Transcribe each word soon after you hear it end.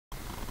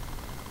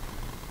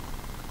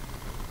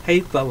Hey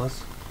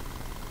fellas,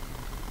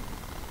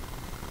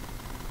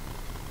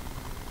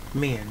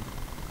 men,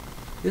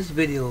 this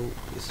video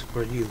is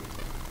for you.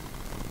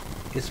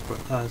 It's for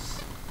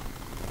us.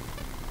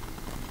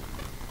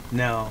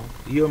 Now,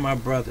 you're my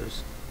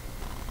brothers.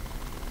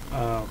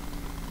 Uh,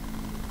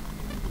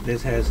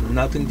 this has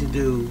nothing to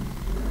do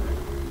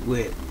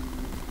with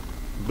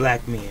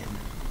black men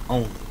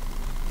only.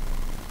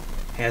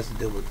 It has to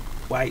do with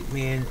white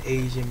men,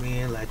 Asian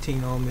men,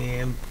 Latino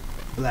men,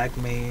 black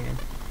men,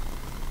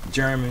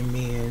 German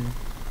men,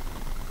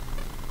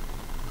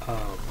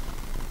 uh,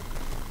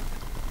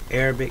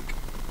 Arabic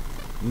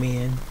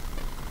men.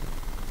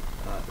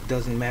 It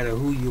doesn't matter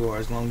who you are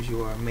as long as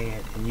you are a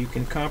man and you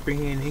can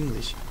comprehend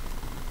English.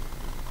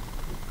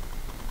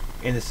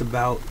 And it's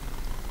about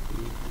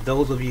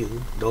those of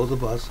you, those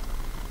of us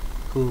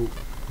who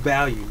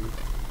value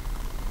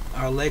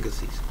our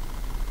legacies.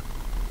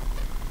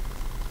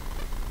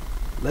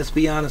 Let's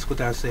be honest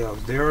with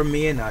ourselves. There are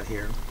men out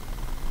here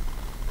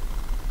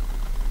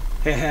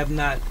that have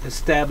not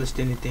established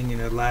anything in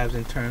their lives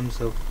in terms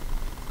of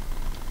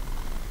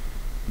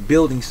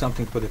building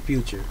something for the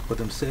future for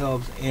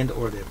themselves and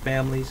or their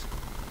families,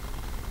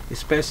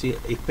 especially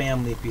a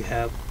family if you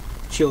have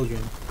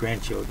children,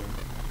 grandchildren,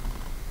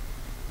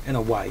 and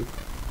a wife,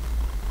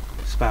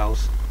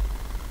 spouse.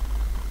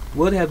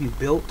 What have you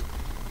built?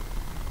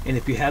 And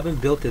if you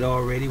haven't built it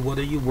already, what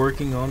are you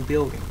working on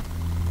building?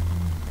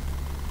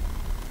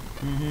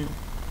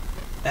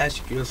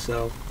 Ask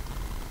yourself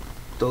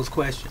those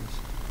questions.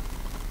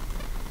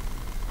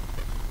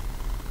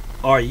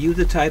 Are you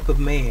the type of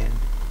man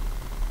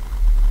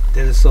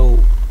that is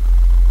so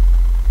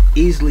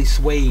easily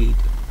swayed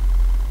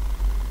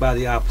by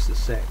the opposite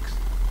sex?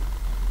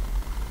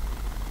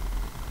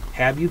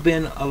 Have you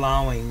been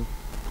allowing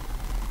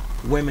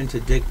women to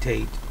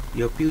dictate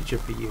your future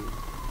for you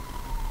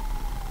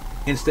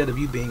instead of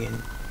you being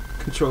in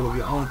control of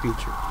your own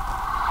future?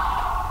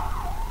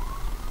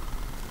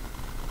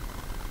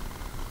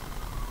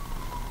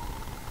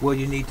 Well,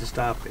 you need to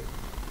stop it.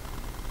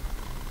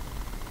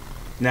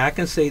 Now, I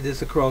can say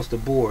this across the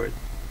board.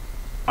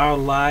 Our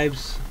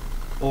lives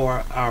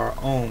are our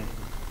own,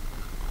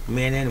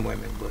 men and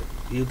women, but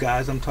you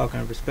guys, I'm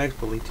talking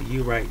respectfully to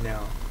you right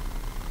now.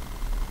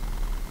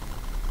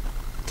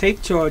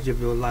 Take charge of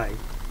your life.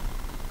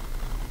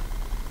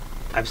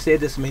 I've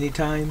said this many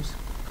times.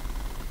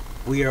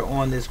 We are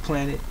on this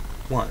planet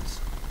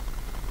once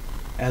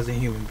as a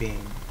human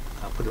being.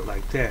 I'll put it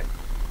like that.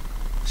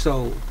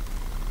 So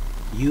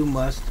you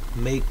must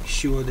make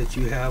sure that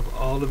you have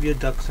all of your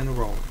ducks in a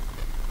row.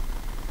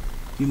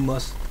 You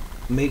must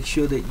make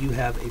sure that you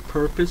have a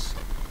purpose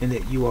and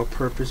that you are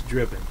purpose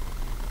driven.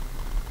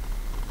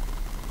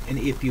 And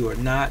if you are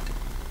not,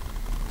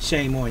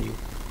 shame on you.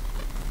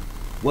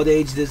 What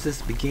age does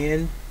this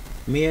begin,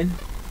 men?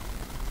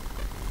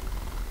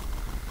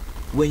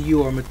 When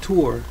you are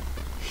mature,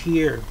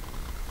 here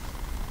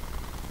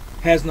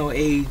has no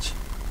age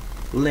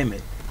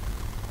limit.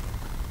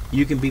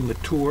 You can be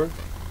mature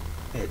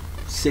at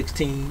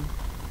 16,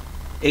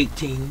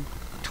 18,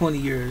 20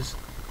 years,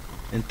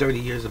 and 30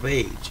 years of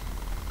age.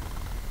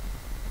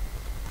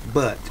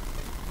 But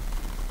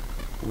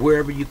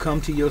wherever you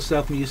come to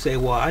yourself and you say,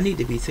 well, I need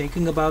to be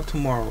thinking about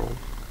tomorrow,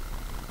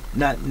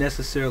 not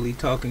necessarily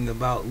talking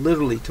about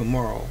literally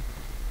tomorrow,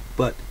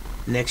 but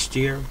next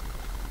year,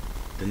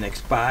 the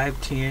next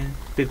 5, 10,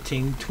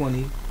 15,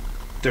 20,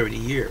 30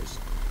 years.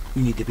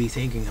 You need to be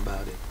thinking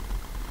about it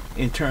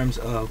in terms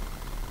of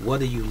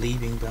what are you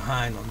leaving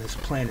behind on this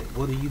planet?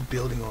 What are you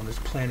building on this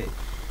planet?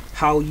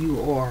 How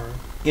you are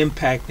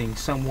impacting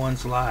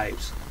someone's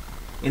lives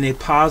in a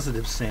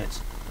positive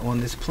sense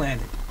on this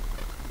planet.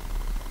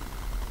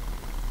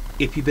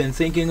 If you've been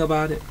thinking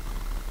about it,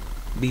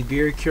 be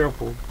very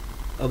careful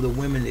of the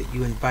women that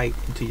you invite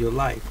into your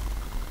life.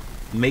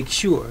 Make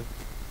sure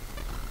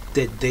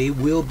that they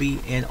will be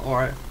and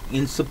are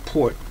in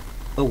support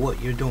of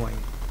what you're doing.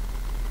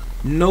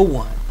 No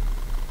one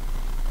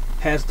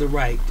has the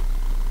right,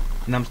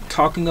 and I'm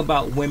talking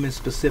about women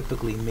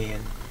specifically,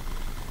 men.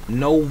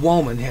 No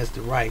woman has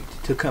the right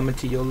to come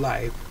into your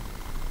life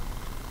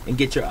and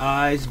get your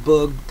eyes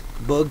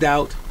bugged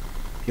out,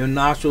 your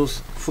nostrils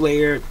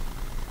flared,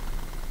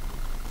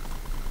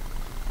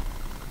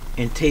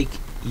 and take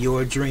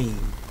your dream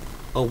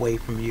away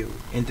from you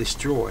and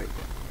destroy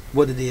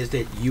what it is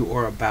that you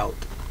are about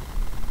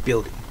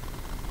building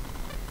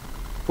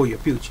for your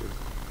future.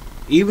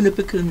 Even if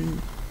it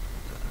can,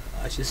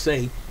 I should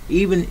say,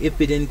 even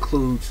if it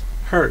includes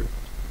her.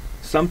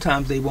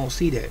 Sometimes they won't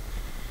see that.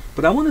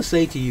 But I want to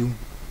say to you,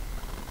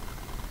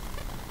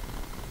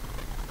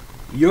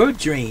 your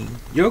dream,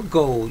 your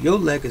goal, your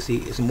legacy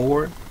is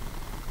more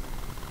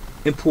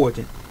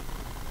important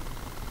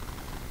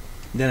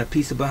than a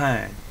piece of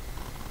behind.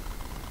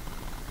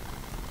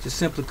 Just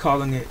simply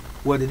calling it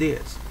what it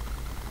is.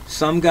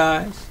 Some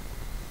guys,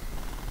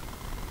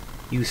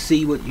 you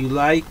see what you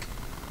like.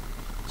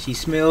 She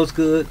smells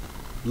good,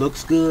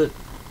 looks good,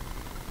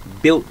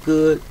 built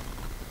good.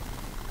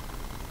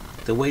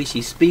 The way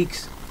she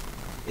speaks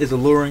is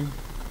alluring.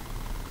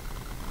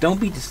 Don't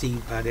be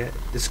deceived by that.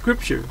 The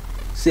scripture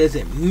says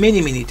it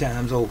many, many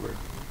times over.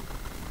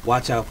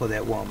 Watch out for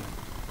that woman.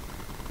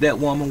 That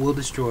woman will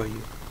destroy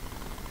you.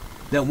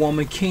 That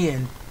woman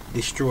can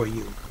destroy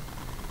you.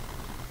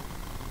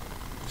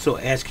 So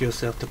ask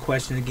yourself the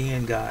question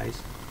again,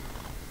 guys.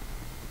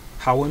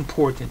 How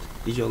important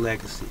is your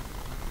legacy?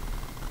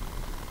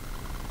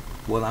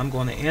 Well, I'm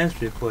going to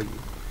answer it for you.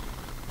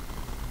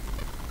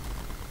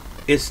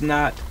 It's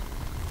not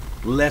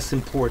less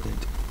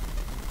important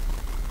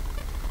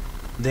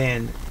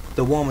than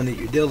the woman that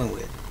you're dealing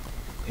with.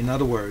 In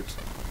other words,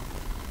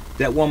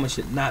 that woman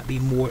should not be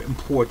more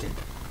important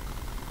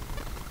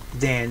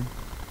than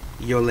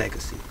your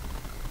legacy.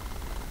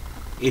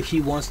 If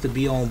she wants to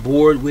be on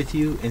board with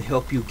you and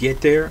help you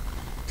get there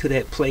to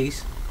that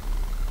place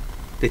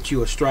that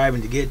you are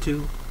striving to get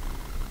to,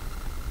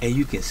 and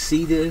you can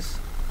see this,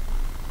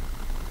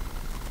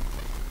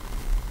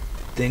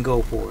 then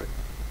go for it.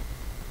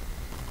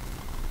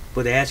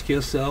 But ask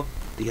yourself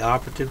the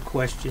operative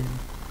question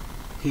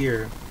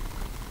here: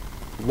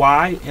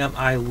 why am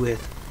I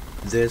with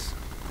this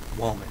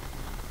woman?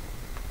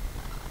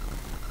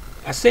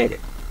 I said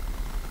it.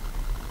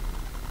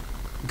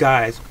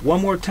 Guys,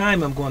 one more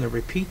time, I'm going to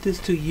repeat this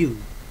to you.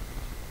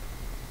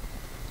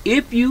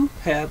 If you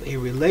have a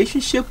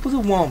relationship with a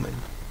woman,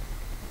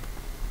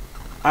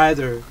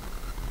 either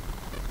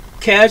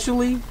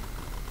casually,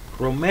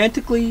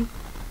 romantically,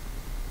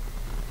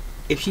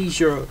 if she's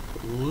your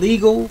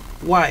legal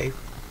wife,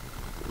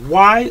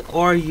 why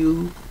are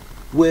you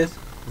with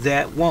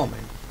that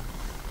woman?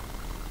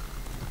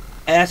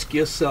 Ask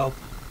yourself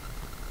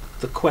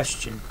the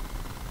question,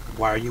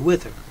 why are you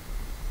with her?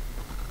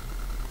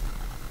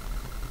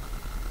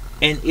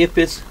 And if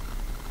it's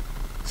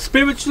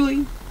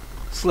spiritually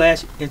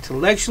 /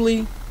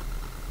 intellectually,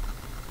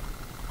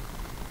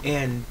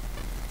 and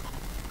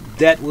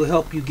that will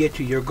help you get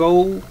to your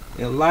goal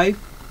in life,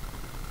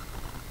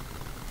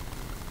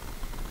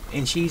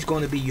 and she's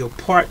going to be your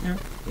partner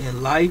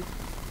in life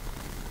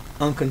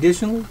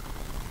unconditionally,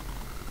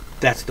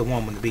 that's the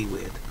woman to be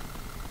with.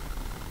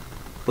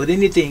 But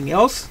anything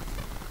else,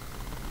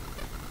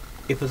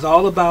 if it's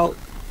all about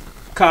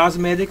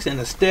cosmetics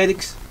and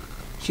aesthetics,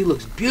 she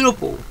looks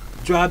beautiful,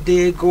 drop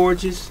dead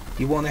gorgeous,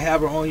 you want to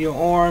have her on your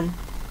arm,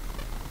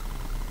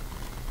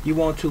 you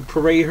want to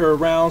parade her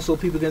around so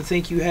people can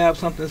think you have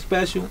something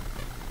special,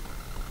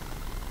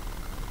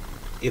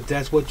 if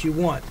that's what you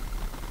want,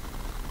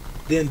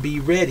 then be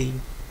ready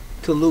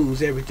to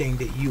lose everything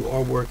that you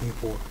are working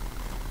for.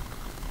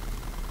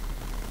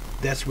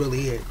 That's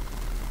really it.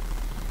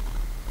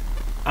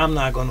 I'm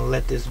not going to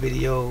let this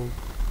video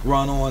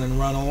run on and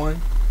run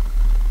on.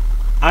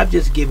 I've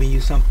just given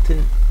you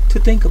something to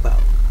think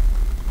about.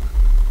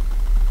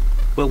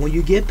 But when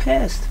you get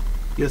past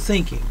your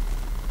thinking,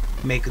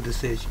 make a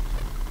decision.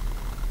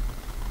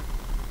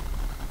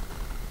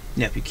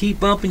 Now, if you keep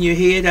bumping your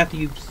head after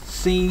you've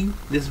seen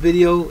this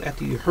video,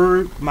 after you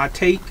heard my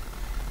take,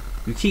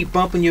 you keep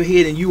bumping your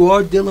head and you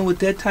are dealing with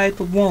that type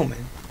of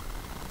woman,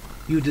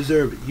 you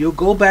deserve it. You'll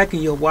go back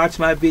and you'll watch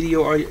my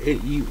video, or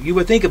you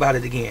will think about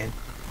it again.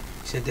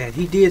 He said that.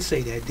 He did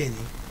say that, didn't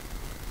he?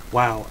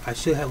 Wow, I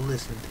should have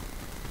listened.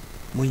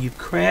 When you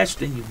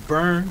crashed and you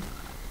burned,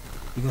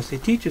 you're going to say,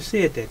 teacher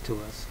said that to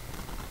us.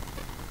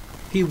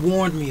 He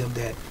warned me of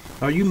that.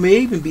 Or you may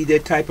even be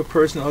that type of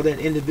person, or that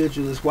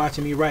individual that's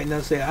watching me right now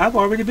and say, I've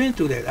already been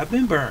through that. I've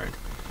been burned.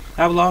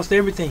 I've lost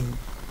everything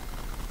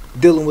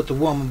dealing with the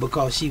woman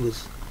because she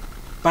was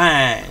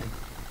fine,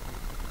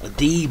 a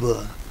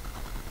diva.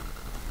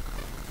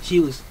 She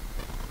was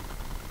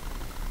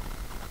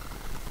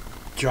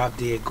drop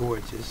dead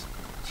gorgeous.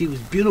 She was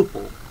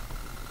beautiful.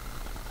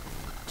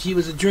 She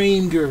was a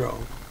dream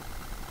girl.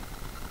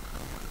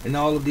 And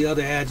all of the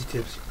other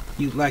adjectives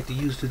you'd like to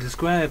use to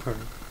describe her.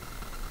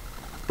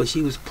 But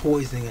she was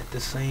poisoning at the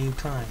same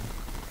time.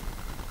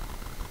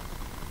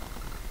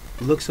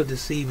 Looks are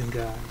deceiving,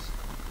 guys.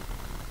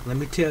 Let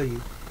me tell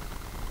you,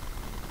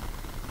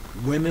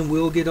 women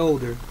will get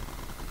older.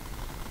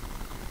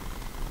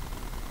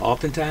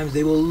 Oftentimes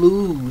they will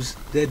lose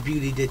that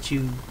beauty that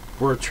you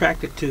were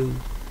attracted to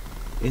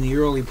in the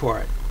early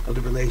part of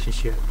the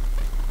relationship.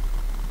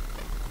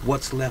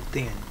 What's left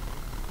then?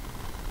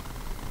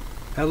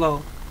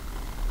 Hello?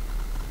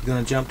 You're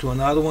going to jump to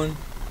another one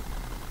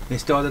and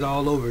start it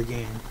all over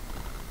again?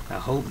 I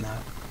hope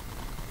not.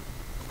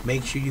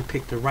 Make sure you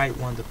pick the right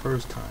one the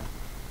first time.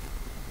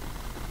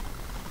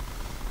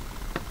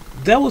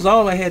 That was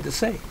all I had to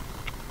say.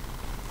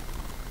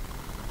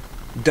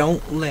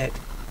 Don't let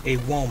a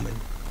woman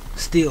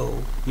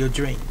steal your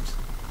dreams,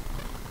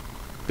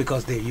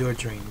 because they're your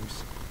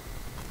dreams.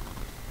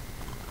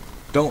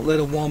 Don't let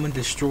a woman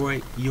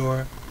destroy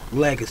your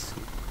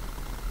legacy,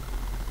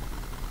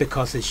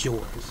 because it's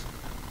yours.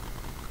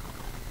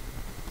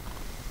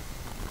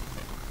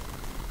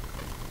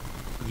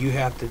 You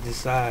have to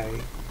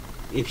decide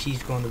if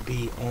she's going to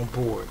be on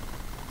board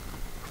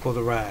for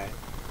the ride.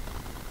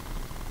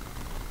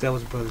 That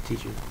was Brother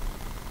Teacher.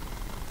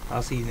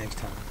 I'll see you next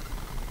time.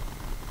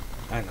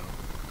 I know.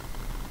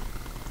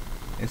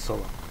 And so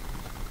long.